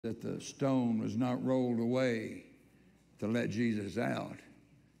that the stone was not rolled away to let Jesus out.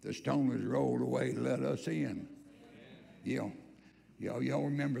 The stone was rolled away to let us in. Y'all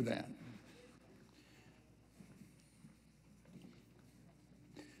remember that.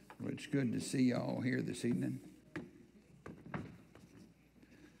 Well, it's good to see y'all here this evening.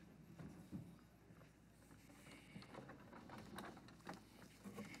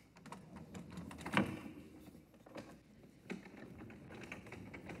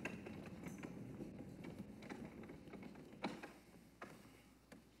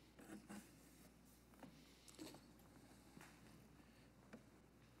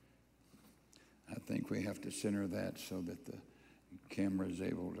 I think we have to center that so that the camera is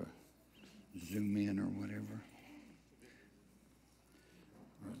able to zoom in or whatever.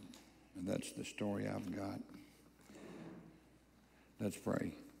 That's the story I've got. Let's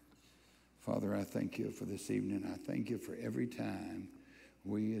pray. Father, I thank you for this evening. I thank you for every time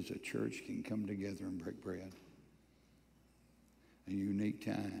we as a church can come together and break bread. A unique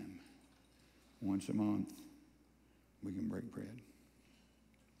time. Once a month, we can break bread.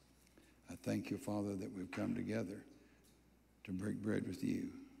 I thank you, Father, that we've come together to break bread with you.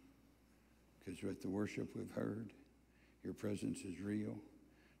 Because with the worship we've heard, your presence is real.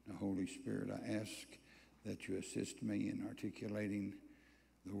 The Holy Spirit, I ask that you assist me in articulating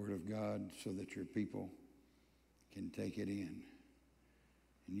the Word of God so that your people can take it in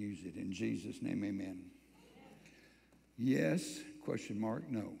and use it. In Jesus' name, amen. Yes, question mark,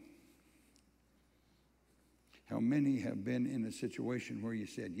 no. How many have been in a situation where you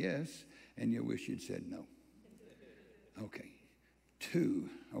said yes and you wish you'd said no? Okay. 2.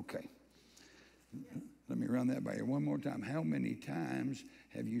 Okay. Let me run that by you one more time. How many times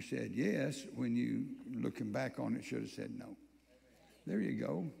have you said yes when you, looking back on it, should have said no? There you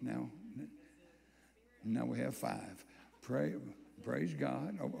go. Now we have 5. Praise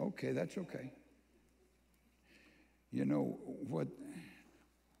God. Oh, okay, that's okay. You know what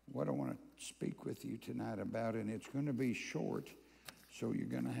I want to speak with you tonight about, and it's going to be short, so you're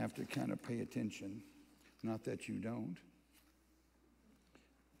going to have to kind of pay attention. Not that you don't.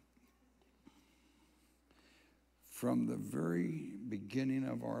 From the very beginning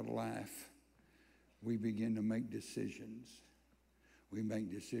of our life, we begin to make decisions. We make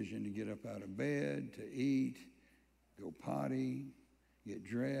decisions to get up out of bed, to eat, go potty, get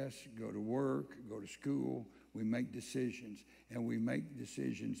dressed, go to work, go to school. We make decisions, and we make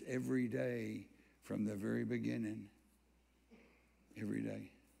decisions every day from the very beginning. Every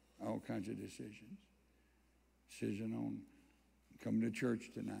day, all kinds of decisions. Decision on coming to church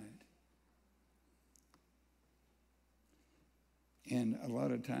tonight. And a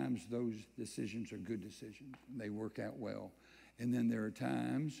lot of times those decisions are good decisions. They work out well. And then there are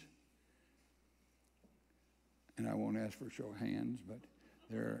times, and I won't ask for a show of hands, but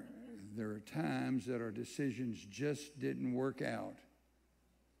there are times that our decisions just didn't work out.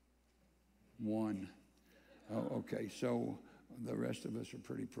 1. Oh, okay, so the rest of us are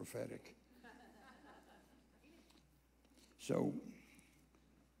pretty prophetic. So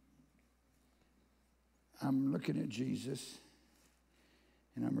I'm looking at Jesus,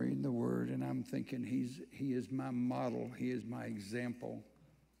 and I'm reading the Word, and I'm thinking he is my model. He is my example.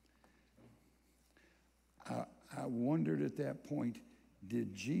 I wondered at that point,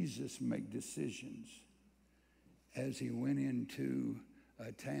 did Jesus make decisions as he went into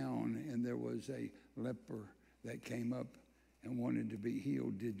a town and there was a leper that came up and wanted to be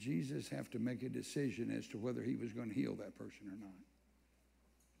healed? Did Jesus have to make a decision as to whether he was going to heal that person or not?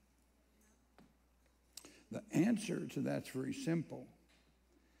 The answer to that's very simple.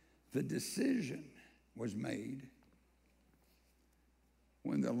 The decision was made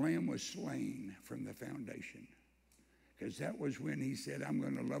when the lamb was slain from the foundation. Because that was when he said, I'm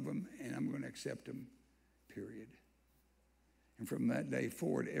going to love him and I'm going to accept him, period. And from that day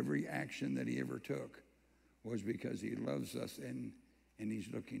forward, every action that he ever took was because he loves us and he's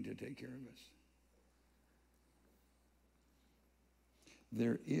looking to take care of us.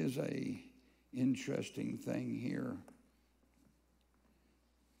 There is a interesting thing here.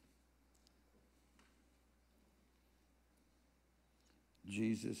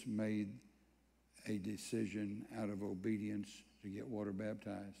 Jesus made a decision out of obedience to get water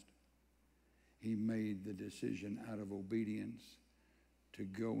baptized. He made the decision out of obedience to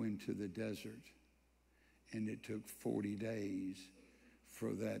go into the desert. And it took 40 days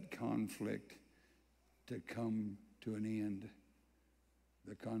for that conflict to come to an end.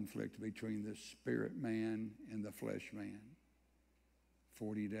 The conflict between the spirit man and the flesh man.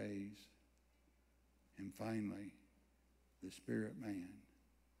 40 days. And finally, the spirit man,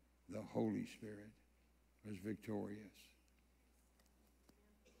 the Holy Spirit, was victorious.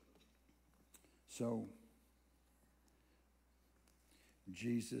 So,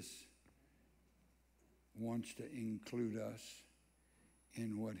 Jesus wants to include us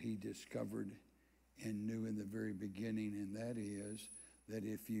in what he discovered and knew in the very beginning, and that is that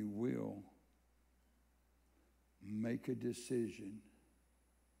if you will make a decision.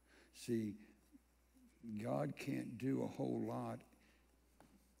 See, God can't do a whole lot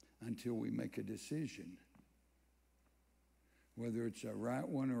until we make a decision. Whether it's a right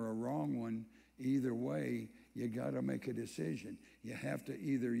one or a wrong one, either way, you got to make a decision. You have to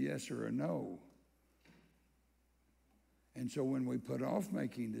either yes or a no. And so when we put off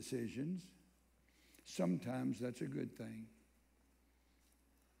making decisions, sometimes that's a good thing.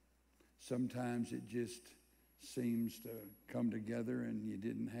 Sometimes it just seems to come together and you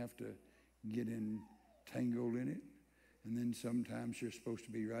didn't have to get entangled in it. And then sometimes you're supposed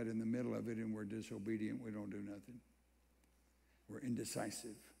to be right in the middle of it and we're disobedient. We don't do nothing. We're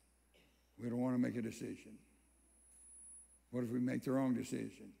indecisive. We don't want to make a decision. What if we make the wrong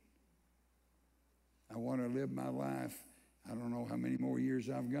decision? I want to live my life. I don't know how many more years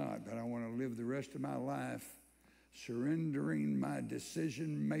I've got, but I want to live the rest of my life surrendering my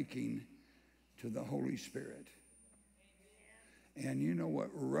decision making to the Holy Spirit. And you know what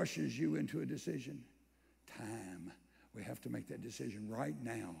rushes you into a decision? Time. We have to make that decision right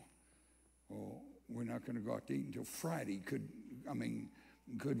now. Well, we're not going to go out to eat until Friday.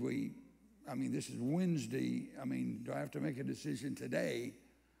 Could we? This is Wednesday. Do I have to make a decision today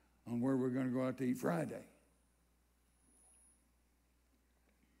on where we're going to go out to eat Friday?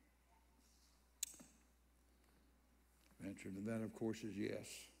 The answer to that, of course, is yes.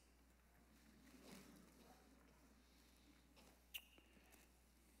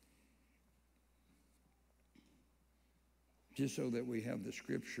 Just so that we have the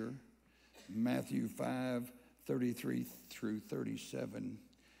scripture, Matthew 5:33 through 37,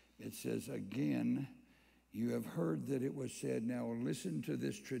 it says, again, you have heard that it was said. Now listen to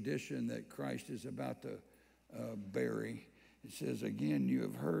this tradition that Christ is about to bury. It says, again, you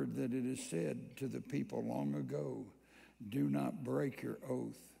have heard that it is said to the people long ago, do not break your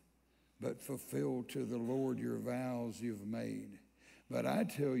oath, but fulfill to the Lord your vows you've made. But I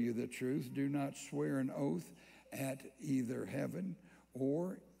tell you the truth, do not swear an oath at either heaven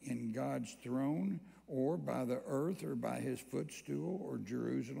or in God's throne or by the earth or by his footstool or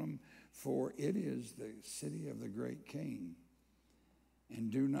Jerusalem, for it is the city of the great King.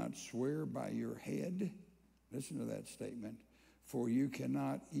 And do not swear by your head. Listen to that statement. For you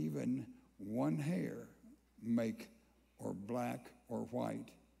cannot even one hair make or black or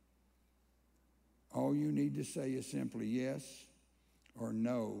white. All you need to say is simply yes or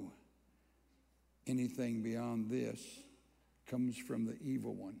no. Anything beyond this comes from the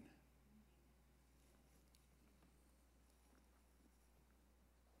evil one.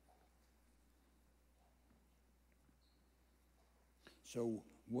 So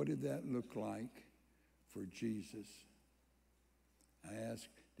what did that look like for Jesus? I asked,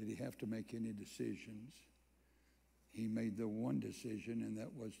 did he have to make any decisions? He made the one decision, and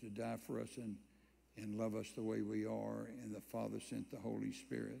that was to die for us and love us the way we are, and the Father sent the Holy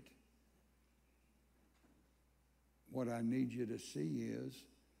Spirit. What I need you to see is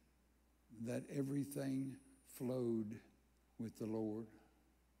that everything flowed with the Lord,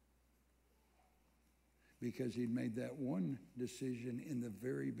 because he'd made that one decision in the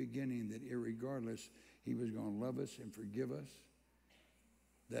very beginning that irregardless, he was going to love us and forgive us.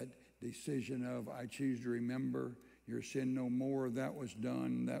 That decision of, I choose to remember your sin no more, that was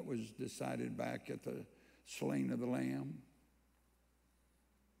done. That was decided back at the slaying of the Lamb.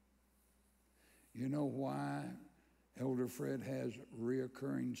 You know why Elder Fred has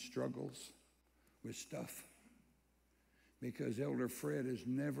reoccurring struggles with stuff? Because Elder Fred has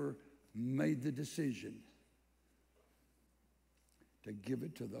never made the decision to give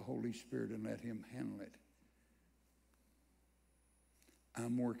it to the Holy Spirit and let him handle it.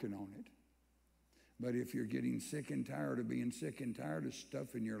 I'm working on it. But if you're getting sick and tired of being sick and tired of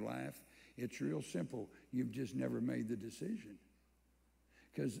stuff in your life, it's real simple. You've just never made the decision.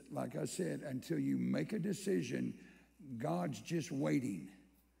 Because like I said, until you make a decision, God's just waiting.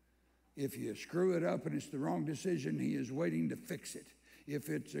 If you screw it up and it's the wrong decision, he is waiting to fix it. If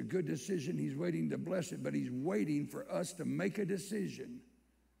it's a good decision, he's waiting to bless it, but he's waiting for us to make a decision.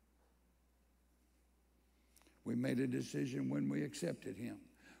 We made a decision when we accepted him.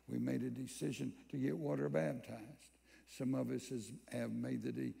 We made a decision to get water baptized. Some of us have made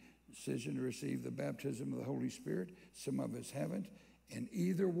the decision to receive the baptism of the Holy Spirit. Some of us haven't. And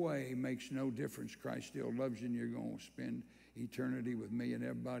either way makes no difference. Christ still loves you, and you're going to spend eternity with me and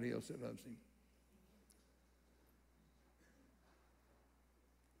everybody else that loves him.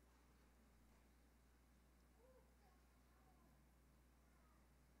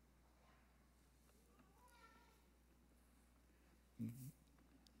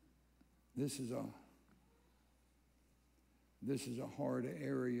 This is a hard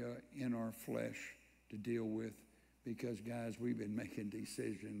area in our flesh to deal with because, guys, we've been making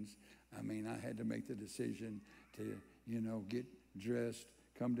decisions. I mean, I had to make the decision to, get dressed,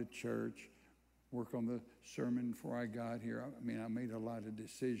 come to church, work on the sermon before I got here. I mean, I made a lot of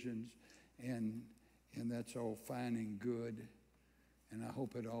decisions, and that's all fine and good, and I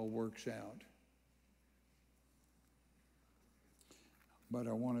hope it all works out. But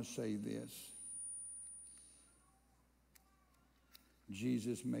I want to say this.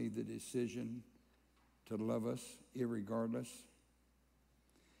 Jesus made the decision to love us irregardless.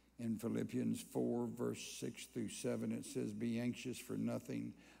 In Philippians 4, verse 6 through 7, it says, "Be anxious for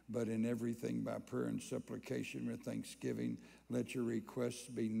nothing, but in everything by prayer and supplication with thanksgiving, let your requests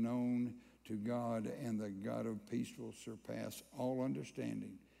be known to God, and the God of peace will surpass all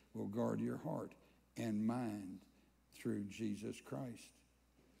understanding, will guard your heart and mind through Jesus Christ."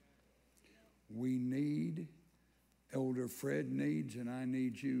 We need, Elder Fred needs, and I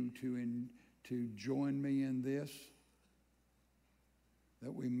need you to join me in this,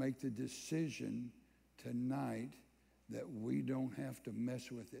 that we make the decision tonight that we don't have to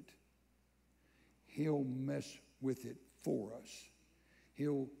mess with it. He'll mess with it for us.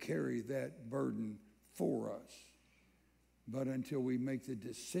 He'll carry that burden for us. But until we make the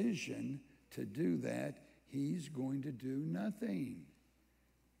decision to do that, he's going to do nothing.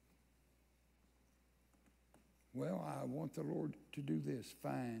 Well, I want the Lord to do this.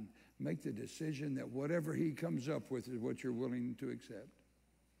 Fine. Make the decision that whatever he comes up with is what you're willing to accept.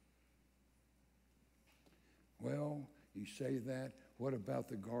 Well, you say that. What about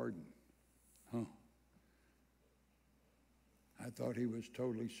the garden? I thought he was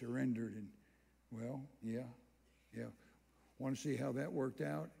totally surrendered. And, well, yeah. Want to see how that worked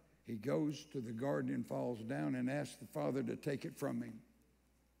out? He goes to the garden and falls down and asks the Father to take it from him.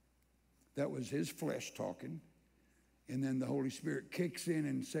 That was his flesh talking. And then the Holy Spirit kicks in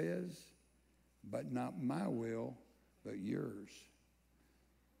and says, "But not my will, but yours."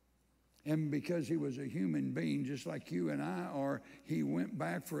 And because he was a human being just like you and I are, he went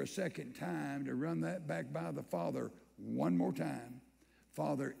back for a second time to run that back by the Father one more time.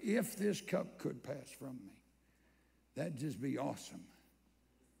 "Father, if this cup could pass from me, that'd just be awesome.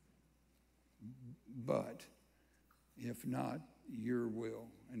 But if not, your will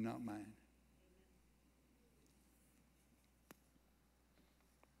and not mine."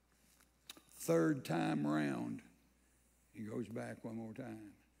 Third time round, he goes back one more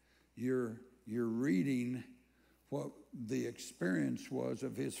time. You're reading what the experience was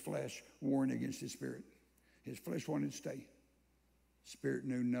of his flesh warring against his spirit. His flesh wanted to stay. Spirit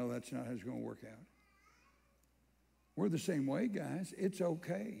knew, no, that's not how it's going to work out. We're the same way, guys. It's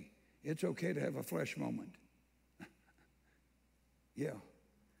okay. It's okay to have a flesh moment. Yeah.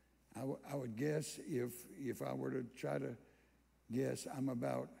 I would guess if I were to try to guess, I'm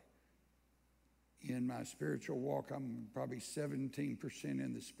about, in my spiritual walk, I'm probably 17%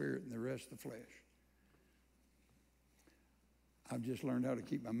 in the spirit and the rest the flesh. I've just learned how to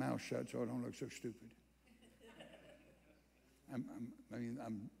keep my mouth shut so I don't look so stupid.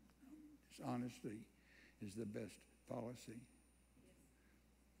 Just honesty is the best policy.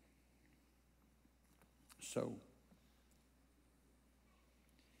 So,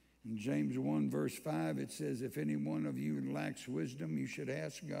 in James 1, verse 5, it says, "If any one of you lacks wisdom, you should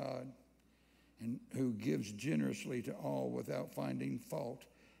ask God, and who gives generously to all without finding fault,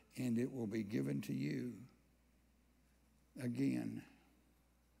 and it will be given to you." Again,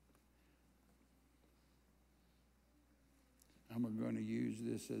 I'm going to use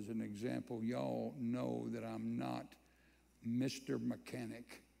this as an example. Y'all know that I'm not Mr.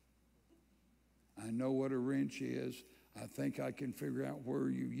 Mechanic. I know what a wrench is. I think I can figure out where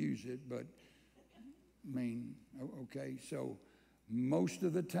you use it, but, okay, so most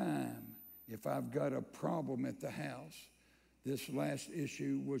of the time, if I've got a problem at the house, this last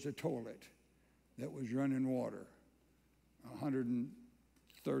issue was a toilet that was running water,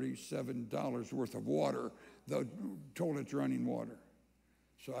 $137 worth of water, the toilet's running water.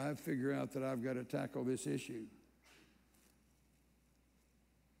 So I figure out that I've got to tackle this issue.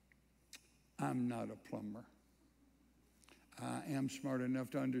 I'm not a plumber. I am smart enough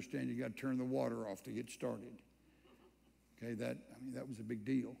to understand you got to turn the water off to get started. Okay, that was a big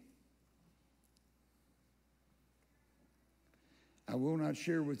deal. I will not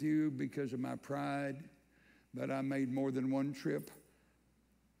share with you because of my pride, but I made more than one trip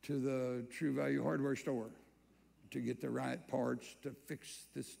to the True Value hardware store to get the right parts to fix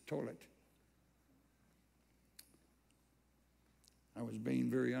this toilet. I was being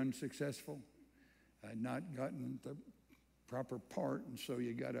very unsuccessful. I had not gotten the proper part, and so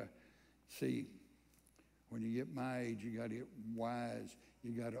you got to See, when you get my age, you got to get wise.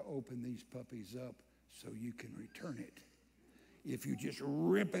 You got to open these puppies up so you can return it. If you just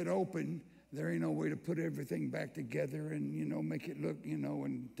rip it open, there ain't no way to put everything back together and, make it look,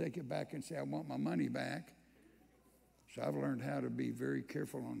 and take it back and say, I want my money back. So I've learned how to be very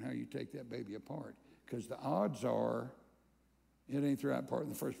careful on how you take that baby apart, because the odds are it ain't the right part in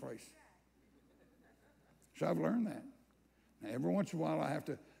the first place. So I've learned that. Now, every once in a while, I have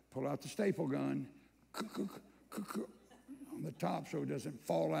to pull out the staple gun on the top so it doesn't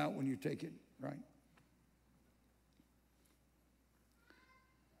fall out when you take it, right?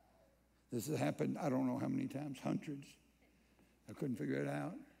 This has happened, I don't know how many times, hundreds. I couldn't figure it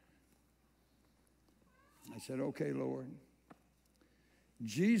out. I said, okay, Lord.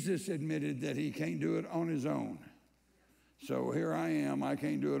 Jesus admitted that he can't do it on his own. So here I am. I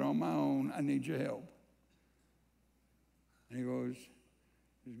can't do it on my own. I need your help. And he goes,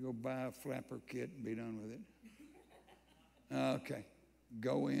 just go buy a flapper kit and be done with it. Okay.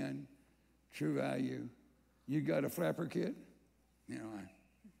 Go in. True Value. You got a flapper kit? I'm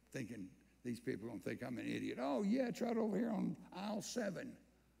thinking these people are going to think I'm an idiot. Oh, yeah, it's right over here on aisle 7.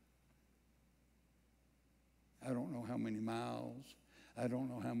 I don't know how many miles. I don't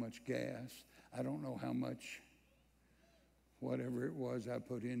know how much gas. I don't know how much, whatever it was I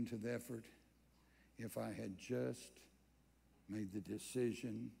put into the effort. If I had just made the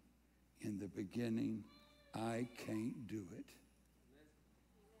decision in the beginning, I can't do it.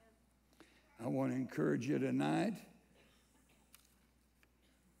 I want to encourage you tonight.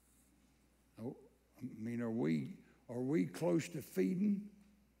 Are we close to feeding?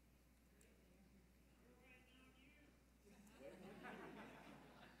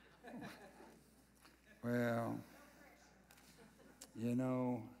 Well,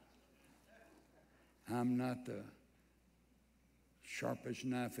 I'm not the sharpest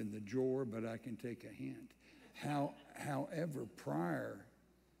knife in the drawer, but I can take a hint. However, prior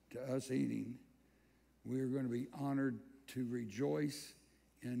to us eating, we are going to be honored to rejoice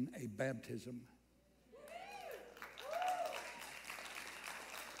in a baptism.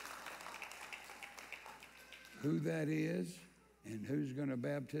 Who that is and who's going to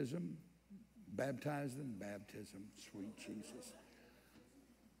baptize them, baptism, sweet Jesus.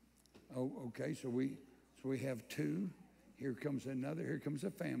 Oh, okay, so we have 2. Here comes another. Here comes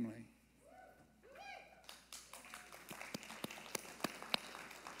a family.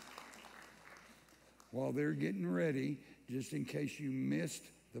 While they're getting ready, just in case you missed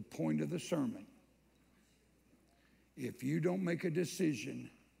the point of the sermon, if you don't make a decision,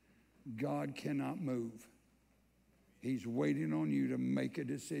 God cannot move. He's waiting on you to make a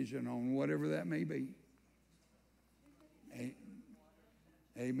decision on whatever that may be.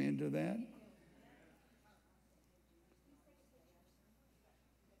 Amen to that?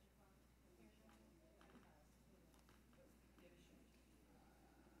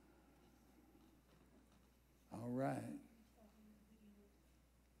 All right.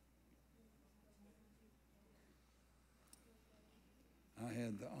 I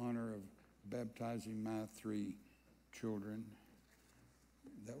had the honor of baptizing my 3 children.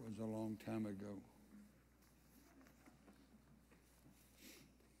 That was a long time ago.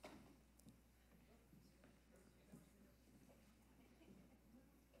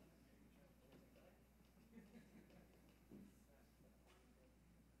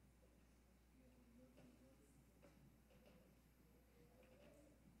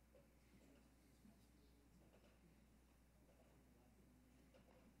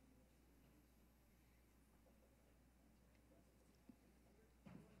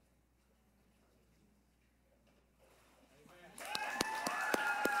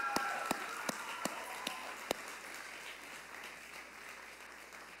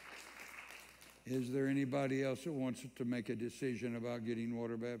 Is there anybody else that wants to make a decision about getting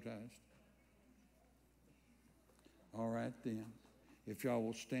water baptized? All right, then. If y'all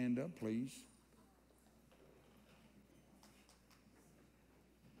will stand up, please.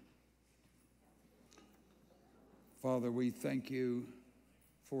 Father, we thank you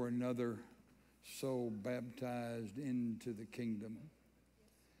for another soul baptized into the kingdom.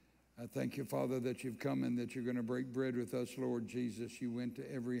 I thank you, Father, that you've come and that you're going to break bread with us, Lord Jesus. You went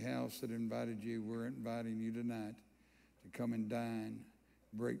to every house that invited you. We're inviting you tonight to come and dine,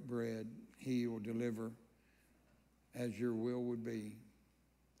 break bread, heal, deliver, as your will would be.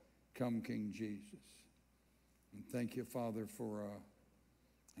 Come, King Jesus. And thank you, Father, for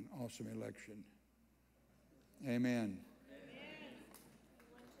an awesome election. Amen.